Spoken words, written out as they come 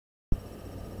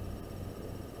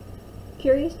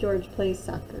Curious George plays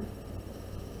soccer.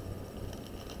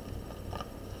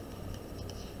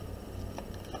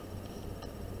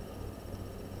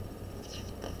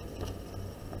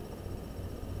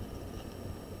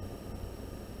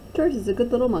 George is a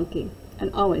good little monkey,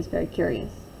 and always very curious.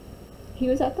 He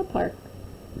was at the park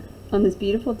on this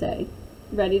beautiful day,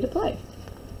 ready to play.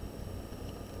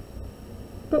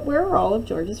 But where are all of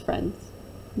George's friends?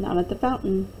 Not at the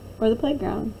fountain or the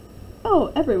playground.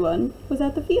 Oh, everyone was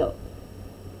at the field.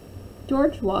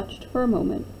 George watched for a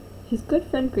moment. His good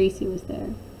friend Gracie was there.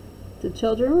 The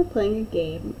children were playing a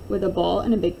game with a ball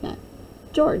and a big net.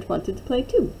 George wanted to play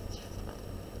too.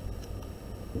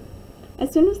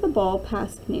 As soon as the ball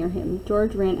passed near him,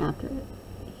 George ran after it.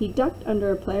 He ducked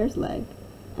under a player's leg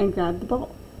and grabbed the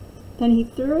ball. Then he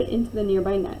threw it into the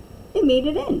nearby net. It made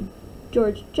it in!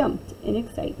 George jumped in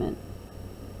excitement.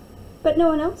 But no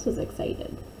one else was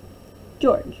excited.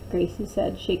 George, Gracie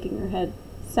said, shaking her head,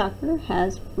 soccer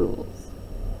has rules.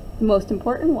 The most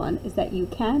important one is that you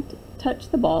can't touch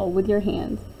the ball with your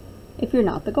hands if you're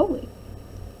not the goalie.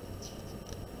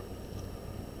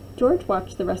 George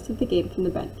watched the rest of the game from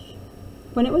the bench.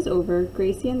 When it was over,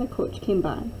 Gracie and the coach came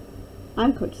by.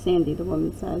 I'm Coach Sandy, the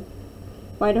woman said.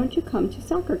 Why don't you come to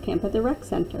soccer camp at the rec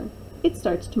center? It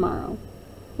starts tomorrow.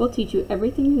 We'll teach you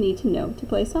everything you need to know to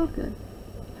play soccer.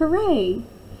 Hooray!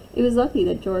 It was lucky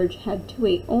that George had to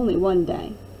wait only one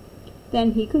day.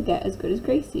 Then he could get as good as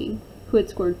Gracie, who had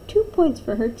scored 2 points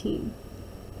for her team.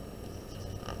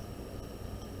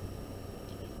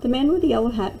 The man with the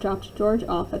yellow hat dropped George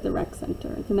off at the rec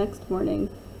center the next morning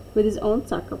with his own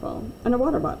soccer ball and a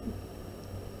water bottle.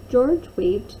 George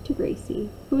waved to Gracie,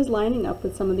 who was lining up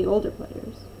with some of the older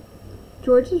players.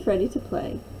 George was ready to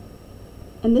play,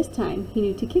 and this time he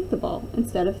knew to kick the ball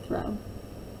instead of throw.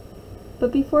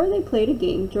 But before they played a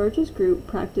game, George's group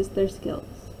practiced their skills.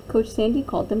 Coach Sandy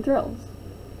called them drills.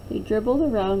 They dribbled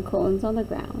around cones on the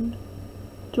ground.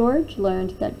 George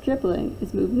learned that dribbling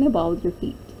is moving the ball with your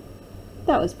feet.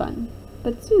 That was fun,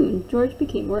 but soon George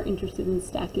became more interested in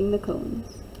stacking the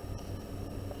cones.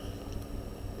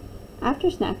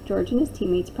 After snack, George and his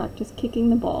teammates practiced kicking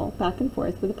the ball back and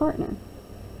forth with a partner.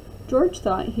 George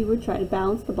thought he would try to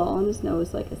balance the ball on his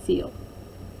nose like a seal.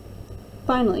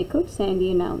 Finally, Coach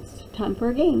Sandy announced, time for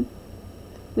a game.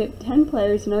 We have 10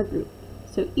 players in our group,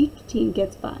 so each team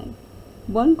gets 5.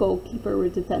 One goalkeeper will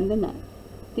defend the net.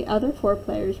 The other 4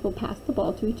 players will pass the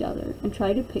ball to each other and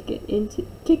try to kick it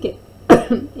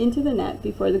into the net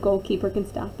before the goalkeeper can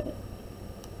stop it.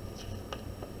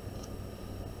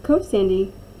 Coach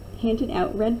Sandy handed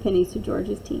out red pennies to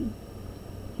George's team.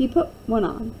 He put one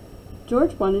on.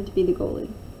 George wanted to be the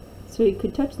goalie, so he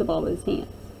could touch the ball with his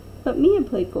hands. But Mia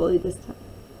played goalie this time.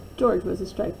 George was a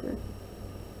striker.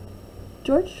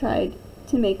 George tried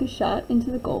to make a shot into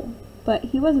the goal, but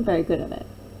he wasn't very good at it.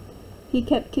 He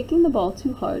kept kicking the ball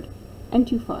too hard and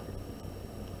too far.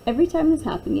 Every time this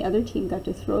happened, the other team got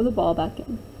to throw the ball back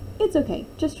in. It's okay,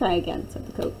 just try again, said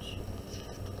the coach.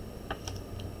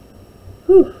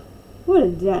 Whew, what a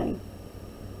day.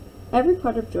 Every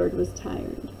part of George was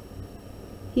tired.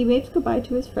 He waved goodbye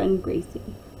to his friend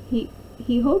Gracie.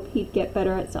 He hoped he'd get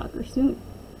better at soccer soon.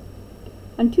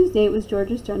 On Tuesday, it was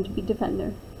George's turn to be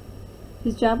defender.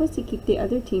 His job was to keep the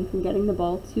other team from getting the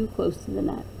ball too close to the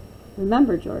net.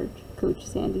 Remember, George, Coach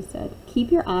Sandy said,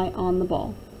 keep your eye on the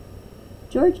ball.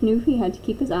 George knew he had to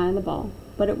keep his eye on the ball,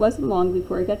 but it wasn't long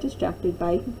before he got distracted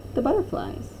by the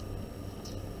butterflies.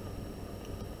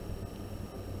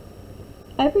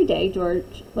 Every day,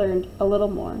 George learned a little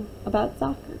more about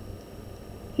soccer.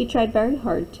 He tried very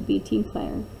hard to be a team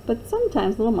player, but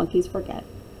sometimes little monkeys forget,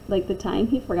 like the time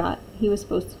he forgot he was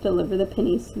supposed to deliver the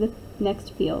pennies to the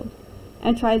next field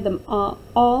and tried them all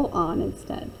on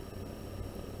instead.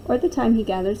 Or the time he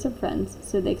gathered some friends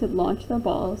so they could launch their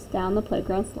balls down the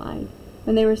playground slide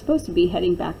when they were supposed to be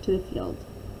heading back to the field.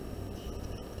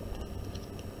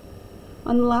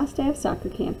 On the last day of soccer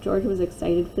camp, George was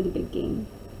excited for the big game.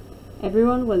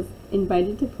 Everyone was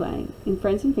invited to play, and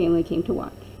friends and family came to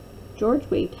watch. George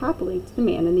waved happily to the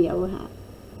man in the yellow hat.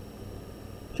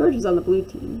 George was on the blue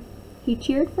team. He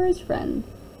cheered for his friend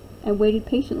and waited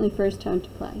patiently for his turn to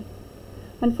play.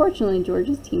 Unfortunately,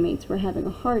 George's teammates were having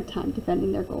a hard time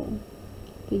defending their goal.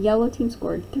 The yellow team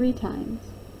scored 3 times.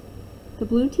 The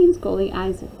blue team's goalie,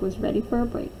 Isaac, was ready for a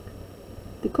break.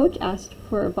 The coach asked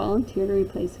for a volunteer to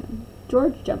replace him.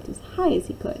 George jumped as high as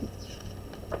he could.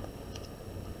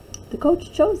 The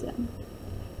coach chose him.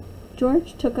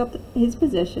 George took up his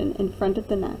position in front of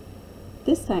the net.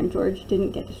 This time George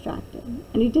didn't get distracted,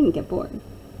 and he didn't get bored.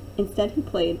 Instead, he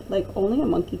played like only a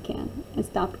monkey can, and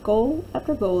stopped goal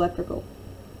after goal after goal.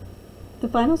 The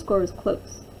final score was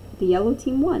close. The yellow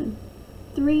team won.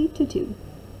 3-2.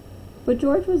 But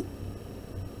George was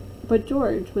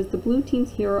the blue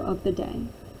team's hero of the day.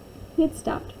 He had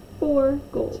stopped 4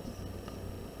 goals.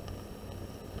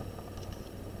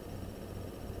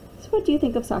 So what do you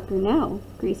think of soccer now?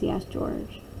 Gracie asked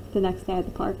George the next day at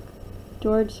the park.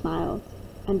 George smiled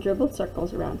and dribbled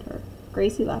circles around her.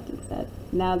 Gracie laughed and said,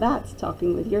 "Now that's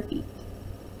talking with your feet."